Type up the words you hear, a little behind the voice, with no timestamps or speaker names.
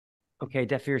Okay,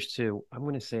 Deaf Ears 2. I'm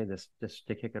going to say this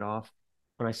to kick it off.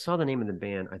 When I saw the name of the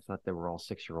band, I thought they were all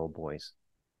 6-year-old boys.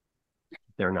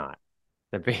 They're not.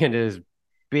 The band is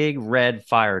Big Red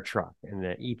Fire Truck, and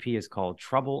the EP is called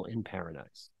Trouble in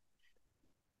Paradise.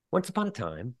 Once upon a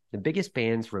time, the biggest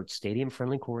bands wrote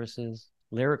stadium-friendly choruses,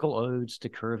 lyrical odes to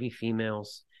curvy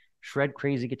females,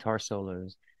 shred-crazy guitar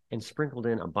solos, and sprinkled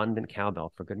in abundant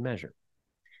cowbell for good measure.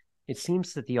 It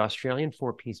seems that the Australian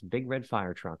four-piece Big Red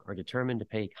Fire Truck are determined to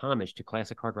pay homage to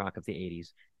classic hard rock of the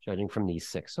 80s, judging from these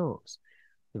 6 songs.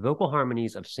 The vocal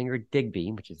harmonies of singer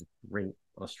Digby, which is a great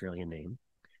Australian name,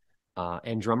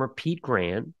 and drummer Pete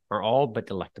Grant are all but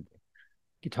delectable.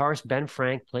 Guitarist Ben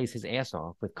Frank plays his ass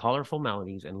off with colorful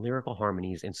melodies and lyrical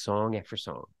harmonies in song after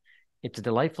song. It's a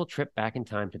delightful trip back in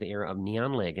time to the era of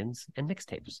neon leggings and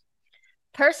mixtapes.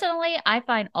 Personally, I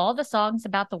find all the songs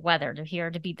about the weather here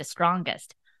to be the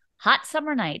strongest. Hot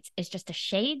Summer Nights is just a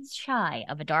shade shy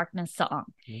of a darkness song.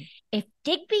 Mm-hmm. If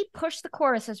Digby pushed the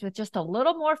choruses with just a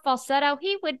little more falsetto,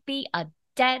 he would be a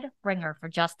dead ringer for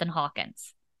Justin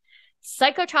Hawkins.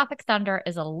 Psychotropic Thunder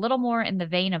is a little more in the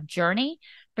vein of Journey,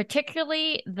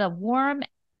 particularly the warm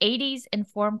 80s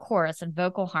informed chorus and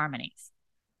vocal harmonies.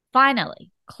 Finally,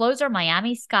 closer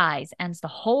Miami Skies ends the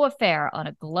whole affair on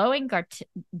a glowing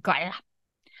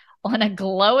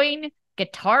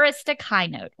guitaristic high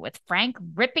note, with Frank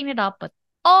ripping it up with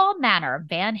all manner of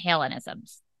Van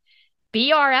Halenisms.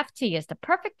 BRFT is the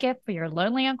perfect gift for your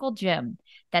lonely Uncle Jim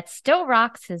that still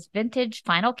rocks his vintage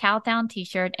Final Countdown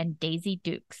t-shirt and Daisy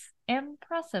Dukes.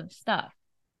 Impressive stuff.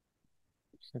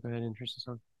 So go ahead and introduce the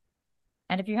song.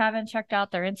 And if you haven't checked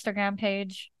out their Instagram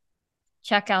page,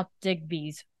 check out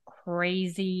Digby's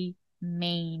crazy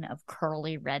mane of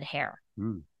curly red hair.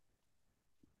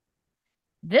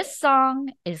 This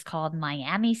song is called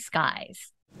Miami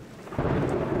Skies.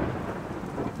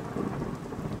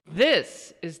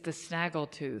 This is the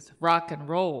Snaggletooth Rock and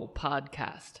Roll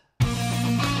Podcast.